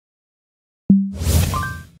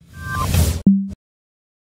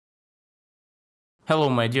Hello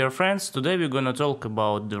my dear friends, today we're gonna talk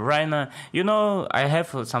about the Rhino. You know, I have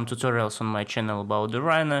some tutorials on my channel about the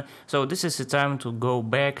Rhino, so this is the time to go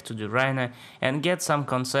back to the Rhino and get some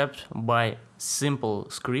concept by simple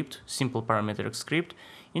parametric script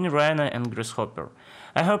in Rhino and Grasshopper.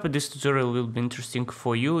 I hope this tutorial will be interesting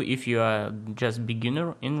for you. If you are just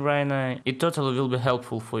beginner in Rhino, it totally will be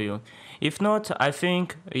helpful for you. If not, I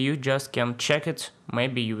think you just can check it,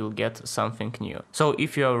 maybe you will get something new. So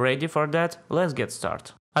if you are ready for that, let's get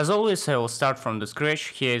started. As always, I will start from the scratch.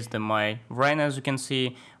 Here is my Rhino, as you can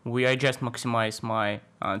see. I just maximize my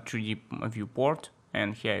 3D viewport.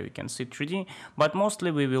 And here we can see 3D, but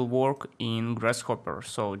mostly we will work in Grasshopper.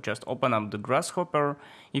 So just open up the Grasshopper.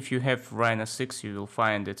 If you have Rhino 6, you will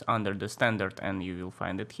find it under the standard and you will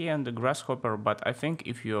find it here in the Grasshopper. But I think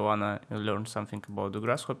if you wanna learn something about the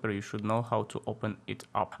Grasshopper, you should know how to open it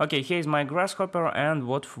up. Okay, here is my Grasshopper, and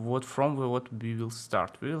what we will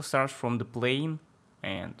start. We will start from the plane,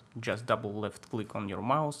 and just double left click on your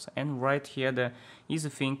mouse and right here there is a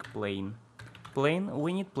thing plane.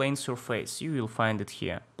 We need plane surface. You will find it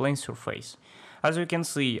here, plane surface. As you can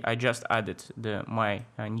see, I just added my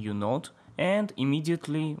new node, and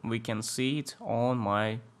immediately we can see it on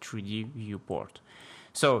my 3D viewport.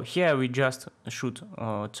 So here we just should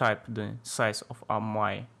type the size of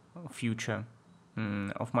my future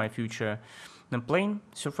plane,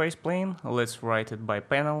 surface plane. Let's write it by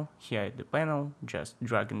panel. Here the panel, just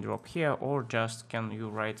drag and drop here, or just can you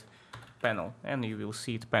write panel and you will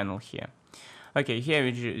see it panel here. Okay, here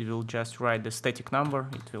we will just write the static number.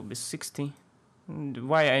 It will be 60.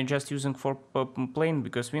 Why I just using for plane?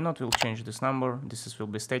 Because we not will change this number. This will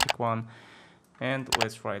be static one. And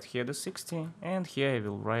let's write here the 60. And here I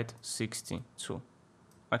will write 62.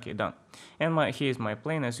 Okay, done. And here is my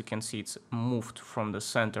plane. As you can see, it's moved from the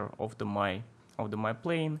center of my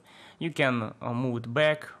plane. You can move it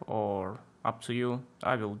back or up to you.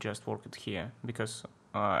 I will just work it here because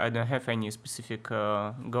I don't have any specific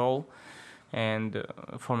goal. And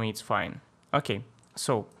for me it's fine. Okay,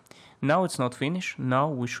 so now it's not finished. Now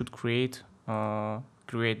we should create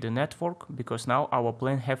the network, because now our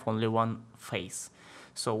plane have only one face.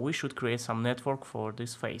 So we should create some network for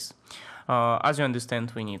this face. As you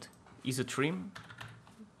understand, we need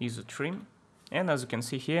𝒕𝒐𝒓𝒈𝒄, and as you can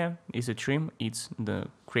see here, 𝒕𝒐𝒓𝒈𝒄, it's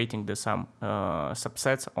creating some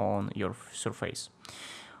subsets on your surface.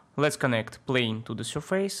 Let's connect plane to the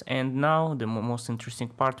surface, and now the most interesting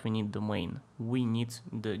part, we need domain. We need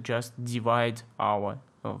just divide our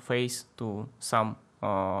face to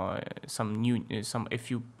a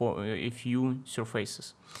few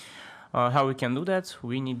surfaces. How we can do that?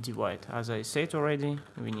 We need divide. As I said already,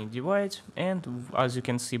 we need divide, and as you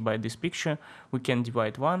can see by this picture, we can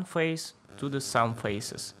divide one face to some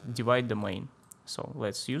faces. Divide domain. So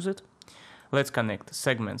let's use it. Let's connect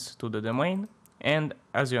segments to the domain. And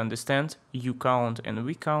as you understand, 𝒈𝒊𝒌𝒆 and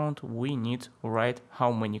𝒕𝒉𝒊𝒔, we need to write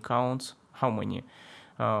how many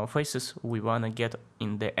faces we wanna get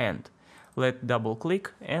in the end. Let's double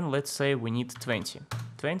click and let's say we need 20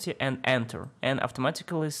 and enter, and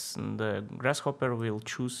automatically the Grasshopper will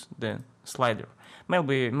choose the slider.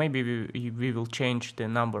 Maybe we will change the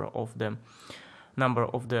number of the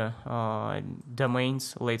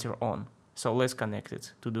domains later on. So let's connect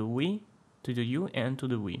it to the 𝒕, to the 𝒈, and to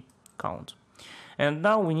the 𝒕_count. And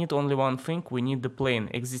now we need only one thing. We need the plane,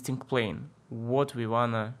 existing plane. What we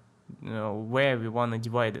wanna, where we wanna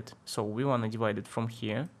divide it. So we wanna divide it from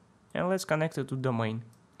here, and let's connect it to domain.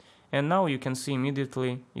 And now you can see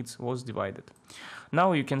immediately it was divided.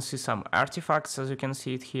 Now you can see some artifacts, as you can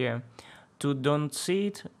see it here. To don't see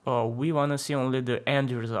it, we wanna see only the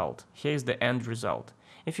end result. Here is the end result.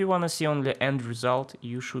 If you wanna see only end result,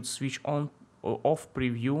 you should switch on or off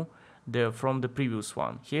preview from the previous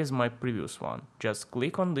one. Here's my previous one. Just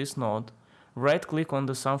click on this node, right click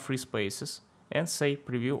on some free spaces and say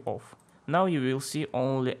preview off. Now you will see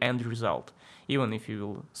only end result. Even if you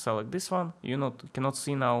will select this one, you cannot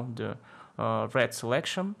see now the red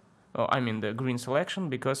selection, the green selection,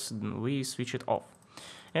 because we switch it off.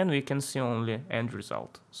 And we can see only end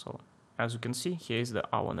result. So as you can see, here is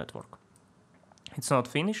our network. It's not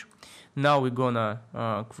finished. Now we're gonna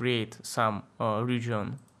create some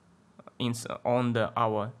region on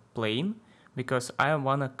our plane, because I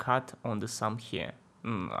wanna cut on some here.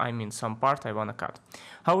 Some part I wanna cut.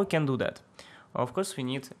 How we can do that? Of course, we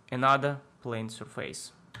need another plane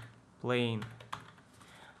surface.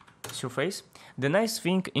 The nice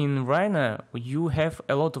thing in Rhino, you have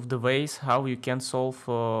a lot of the ways how you can solve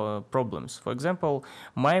problems. For example,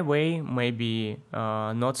 my way may be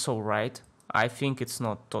not so right. I think it's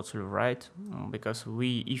not totally right, because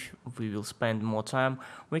if we will spend more time,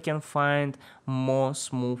 we can find more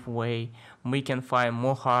smooth way, we can find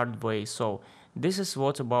more hard way. So this is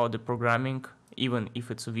what about the programming. Even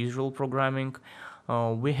if it's visual programming,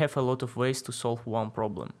 we have a lot of ways to solve one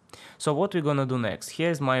problem. So what we're gonna do next?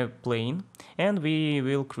 Here's my plane, and we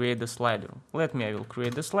will create the slider. I will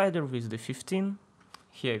create the slider with the 15.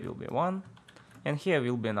 Here will be one, and here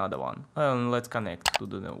will be another one. Let's connect to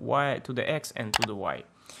the y, to the x, and to the y.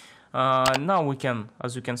 Now we can,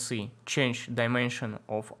 as you can see, change dimension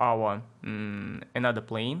of our another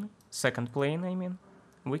plane, second plane. I mean,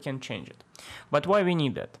 we can change it. But why we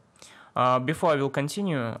need that? Before I will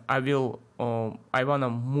continue, I wanna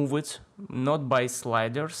move it not by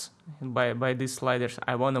sliders, by these sliders.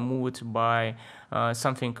 I wanna move it by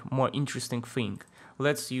something more interesting thing.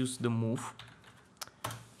 Let's use the move.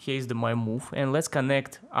 Here is my move, and let's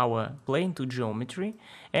connect our plane to geometry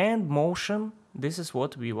and motion. This is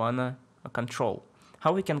what we wanna control.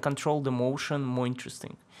 How we can control the motion more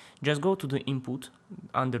interesting? Just go to the input.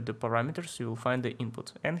 Under the parameters, you will find the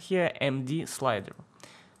input, and here MD slider.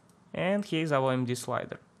 And here's our MD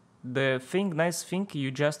slider. The nice thing, you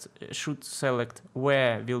just should select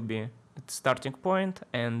where will be the starting point,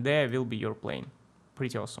 and there will be your plane.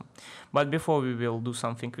 Pretty awesome. But before we will do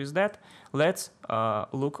something with that, let's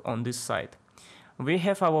look on this side. We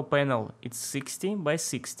have our panel, it's 60 by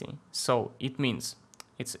 60. So it means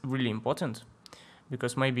it's really important,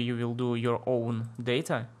 because maybe you will do your own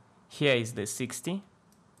data. Here is the 60,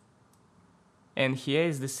 and here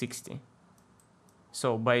is the 60.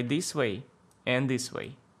 So by this way and this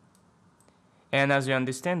way. And as you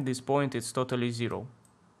understand, this point is totally 0.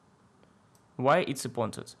 Why it's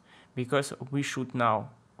important? Because we should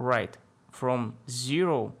now write from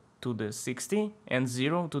 0 to the 60 and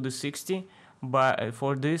 0 to the 60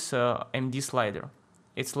 for this MD slider.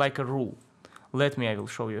 It's like a rule. I will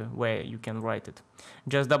show you where you can write it.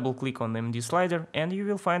 Just double click on the MD slider and you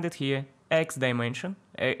will find it here, X dimension,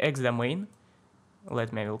 X domain. I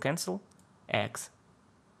will cancel, X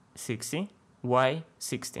 60, Y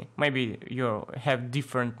 60. Maybe you have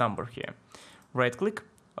different number here. Right click,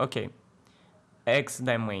 okay. X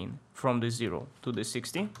domain from the 0 to the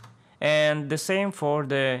 60, and the same for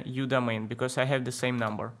the U domain, because I have the same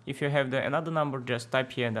number. If you have another number, just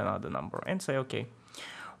type here another number and say okay.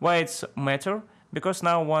 Why it's matter? Because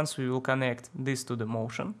now once we will connect this to the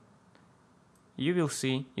motion, you will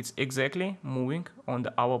see it's exactly moving on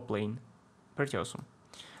our plane. Pretty awesome.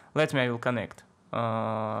 I will connect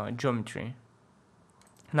geometry.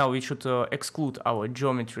 Now we should exclude our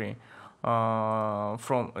geometry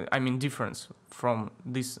difference from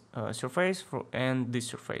this surface and this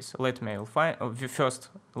surface. I will find first.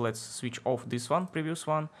 Let's switch off this one, previous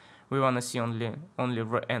one. We wanna see only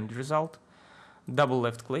end result. Double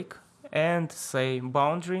left click and say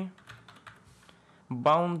boundary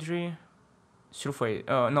surface.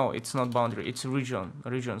 No, it's not boundary. It's region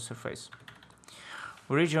surface.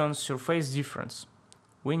 Region surface difference.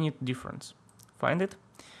 We need difference. Find it.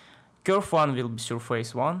 Curve 1 will be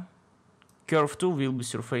surface 1. Curve 2 will be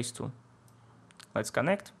surface 2. Let's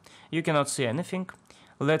connect. You cannot see anything.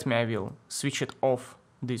 I will switch it off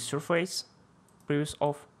this surface, previous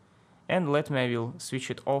off, and I will switch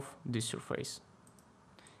it off this surface.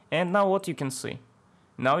 And now what you can see?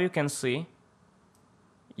 Now you can see,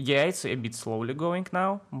 yeah, it's a bit slowly going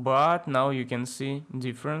now, but now you can see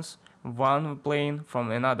difference one plane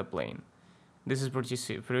from another plane. This is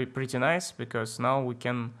pretty nice, because now we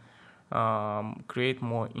can create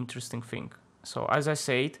more interesting thing. So as I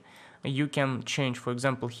said, you can change. For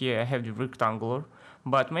example, here I have the rectangular,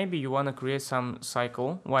 but maybe you want to create some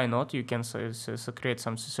cycle. Why not? You can create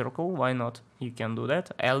some circle. Why not? You can do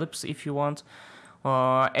that. Ellipse if you want.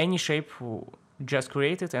 Any shape, just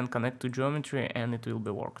create it and connect to geometry, and it will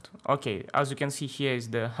be worked. Okay, as you can see here is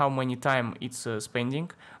the how many time it's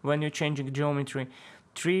spending when you're changing geometry.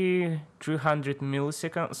 300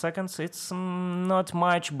 milliseconds. It's not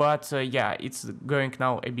much, but yeah, it's going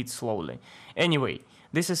now a bit slowly. Anyway,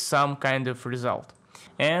 this is some kind of result.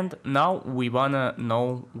 And now we wanna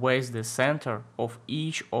know where's the center of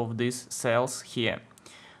each of these cells here.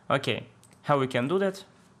 Okay, how we can do that?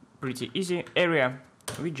 Pretty easy. Area.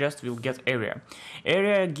 We just will get area.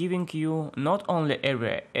 Area giving you not only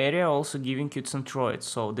area also giving you centroid.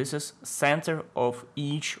 So this is center of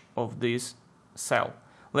each of these cell.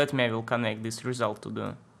 I will connect this result to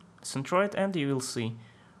the centroid, and you will see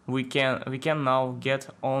we can now get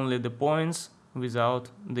only the points without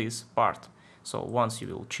this part. So once you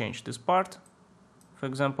will change this part, for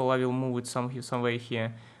example, I will move it some way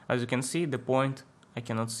here. As you can see, the point, I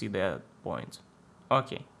cannot see the point.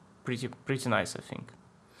 Okay, pretty nice, I think.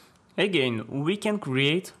 Again, we can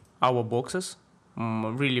create our boxes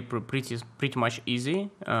really pretty much easy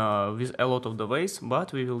with a lot of the ways,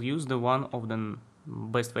 but we will use the one of the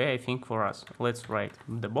best way I think for us. Let's write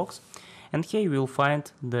the box, and here you will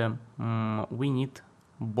find the we need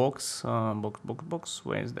box box.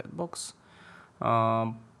 Where is that box?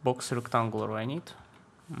 Box rectangular I need.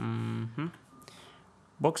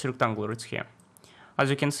 Box rectangular, it's here. As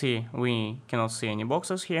you can see, we cannot see any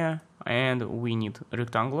boxes here, and we need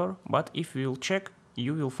rectangular, but if you will check,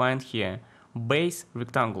 you will find here base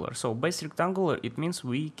rectangular. So base rectangular, it means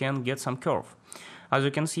we can get some curve. As you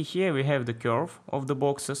can see here, we have the curve of the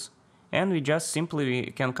boxes, and we just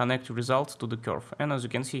simply can connect results to the curve. And as you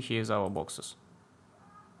can see, here is our boxes.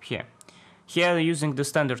 Here using the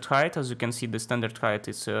standard height, as you can see, the standard height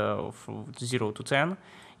is from 0 to 10.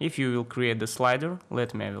 If you will create the slider,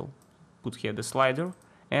 I will put here the slider,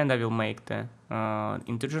 and I will make the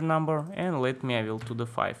integer number, and I will to the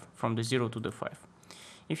 5, from the 0 to the 5.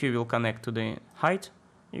 If you will connect to the height,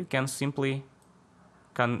 you can simply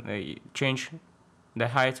change the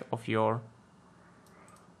height of your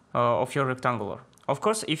rectangular. Of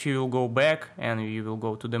course, if you will go back and you will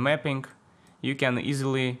go to the mapping, you can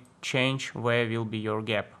easily change where will be your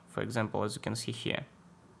gap. For example, as you can see here,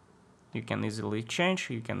 you can easily change.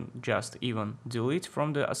 You can just even delete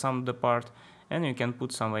from the part, and you can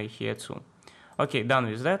put somewhere here too. Okay, done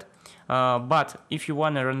with that. But if you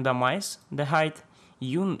want to randomize the height,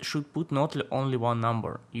 you should put not only one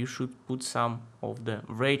number. You should put some of the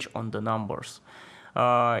range on the numbers.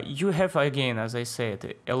 You have, again, as I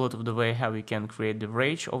said, a lot of the way how you can create the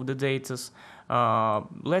range of the datas. I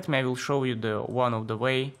will show you the one of the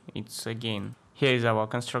way. It's again, here is our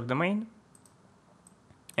construct domain,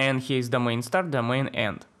 and here is domain start, domain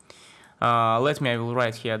end. I will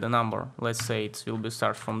write here the number. Let's say it will be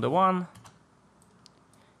start from the 1,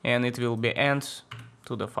 and it will be end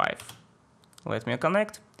to the 5. Let me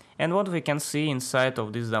connect, and what we can see inside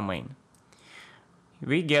of this domain,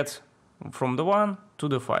 we get from the 1 to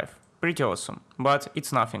the 5. Pretty awesome, but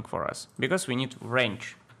it's nothing for us because we need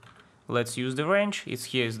range. Let's use the range.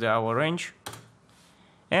 Here is our range,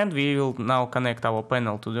 and we will now connect our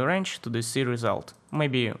panel to the range to the C result.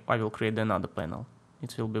 Maybe I will create another panel.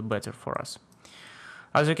 It will be better for us.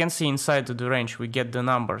 As you can see, inside the range we get the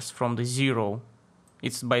numbers from the 0,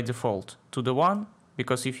 it's by default, to the 1,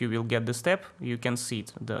 because if you will get the step, you can see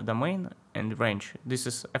it, the domain and range. This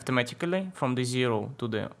is automatically from the 0 to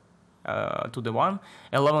the 1,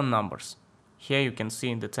 11 numbers. Here you can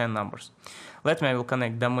see the 10 numbers. I will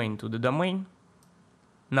connect domain to the domain.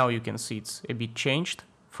 Now you can see it's a bit changed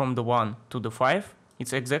from the 1 to the 5.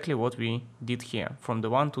 It's exactly what we did here, from the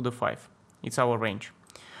 1 to the 5. It's our range.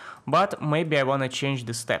 But maybe I want to change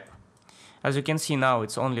the step. As you can see now,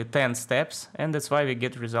 it's only 10 steps, and that's why we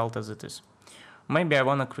get result as it is. Maybe I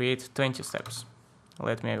want to create 20 steps.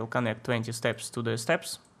 I will connect 20 steps to the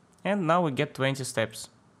steps, and now we get 20 steps.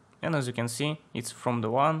 And as you can see, it's from the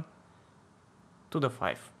 1 to the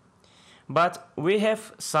 5. But we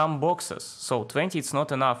have some boxes, so 20 it's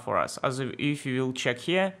not enough for us. As if you will check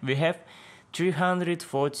here, we have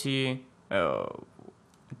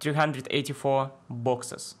 384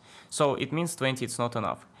 boxes. So it means 20 it's not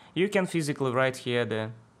enough. You can physically write here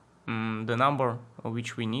the number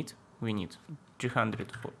which we need. We need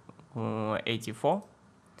 384.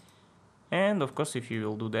 And of course, if you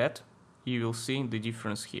will do that, you will see the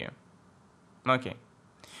difference here. Okay.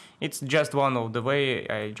 It's just one of the way.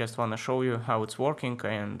 I just want to show you how it's working,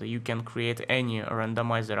 and you can create any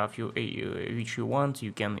randomizer of which you want.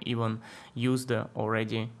 You can even use the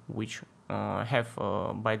already which have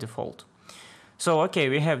by default. So okay,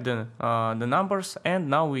 we have the numbers, and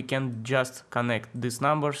now we can just connect these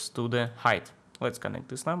numbers to the height. Let's connect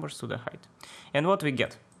these numbers to the height. And what we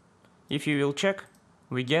get? If you will check,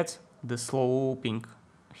 we get the sloping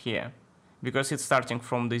here. Because it's starting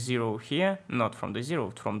from the 0 here, not from the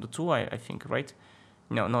 0, from the 2, I think, right?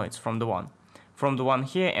 No, it's from the 1. From the 1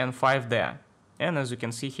 here and 5 there. And as you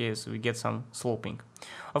can see here, we get some sloping.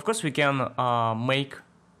 Of course, we can make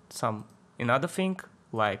some another thing,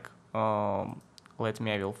 like, I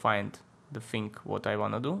will find the thing what I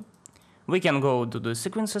want to do. We can go to the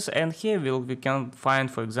sequences, and here we can find,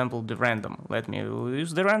 for example, the random. We'll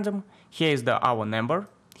use the random. Here is our number.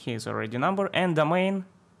 Here is already number, and domain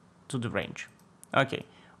to the range. Okay,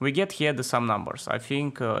 we get here some numbers. I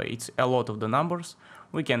think it's a lot of the numbers.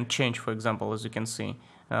 We can change, for example, as you can see,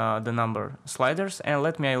 the number sliders, and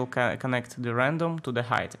I will connect the random to the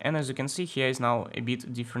height. And as you can see, here is now a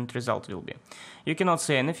bit different result will be. You cannot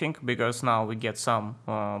say anything because now we get some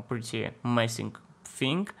pretty messing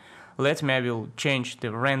thing. I will change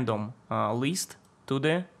the random list to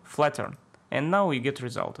the flatten. and now you get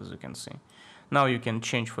result, as you can see. Now you can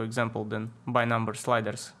change, for example, then by number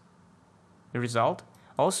sliders result.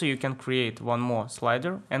 Also you can create one more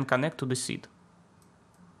slider and connect to the seed.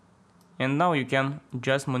 And now you can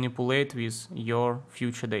just manipulate with your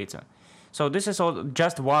future data. So this is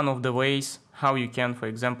just one of the ways how you can, for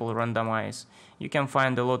example, randomize. You can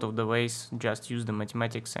find a lot of the ways, just use the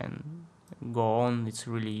mathematics and go on. It's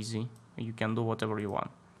really easy. You can do whatever you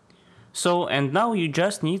want. So, and now you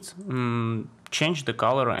just need change the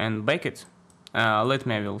color and bake it. I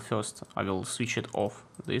will switch it off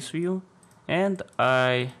this view, and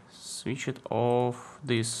I switch it off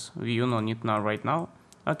this view, no need now right now.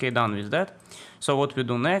 Okay, done with that. So what we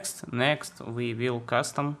do next we will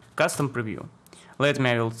custom preview. I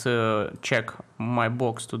will check my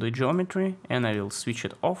box to the geometry, and I will switch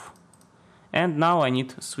it off. And now I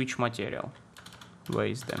need switch material. Where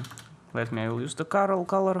is them? I will use the color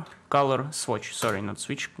swatch, sorry, not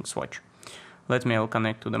switch, swatch. I will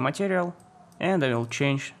connect to the material, and I will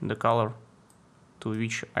change the color to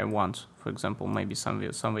which I want. For example, maybe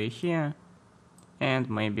somewhere here, and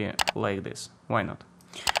maybe like this. Why not?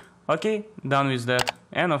 Okay, done with that.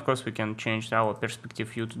 And of course we can change our perspective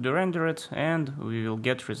view to the rendered, and we will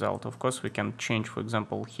get result. Of course we can change, for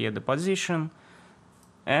example, here the position,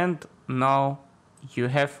 and now you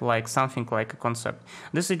have like something like a concept.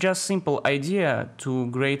 This is just simple idea to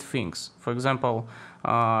great things. For example,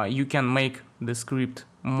 you can make the script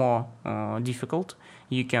more difficult.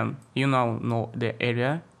 You now know the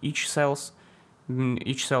area, each cells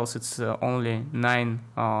it's only 9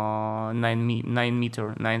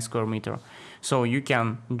 square meter. So you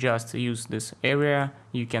can just use this area,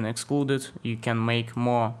 you can exclude it, you can make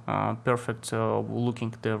more perfect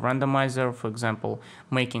looking the randomizer, for example,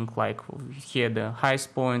 making like here the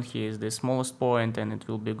highest point, here is the smallest point, and it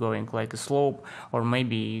will be going like a slope, or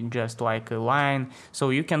maybe just like a line. So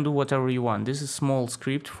you can do whatever you want. This is small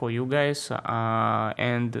script for you guys,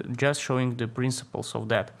 and just showing the principles of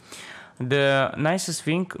that. The nicest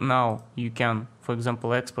thing now, you can, for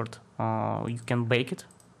example, export, you can bake it.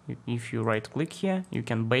 If you right click here, you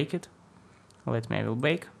can bake it. I will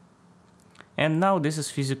bake. And now this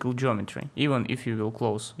is physical geometry. Even if you will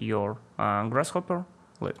close your Grasshopper,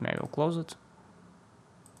 I will close it.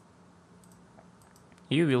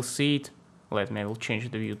 You will see it. I will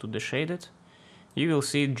change the view to the shaded. You will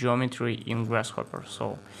see geometry in Grasshopper.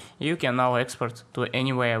 So you can now export to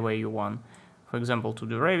anywhere where you want. For example, to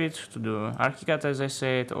the Revit, to the ArchiCAD, as I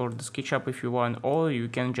said, or the SketchUp if you want, or you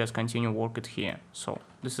can just continue work it here. So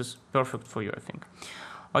this is perfect for you, I think.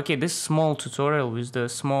 Okay, this small tutorial with the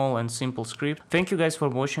small and simple script. Thank you guys for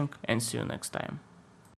watching, and see you next time.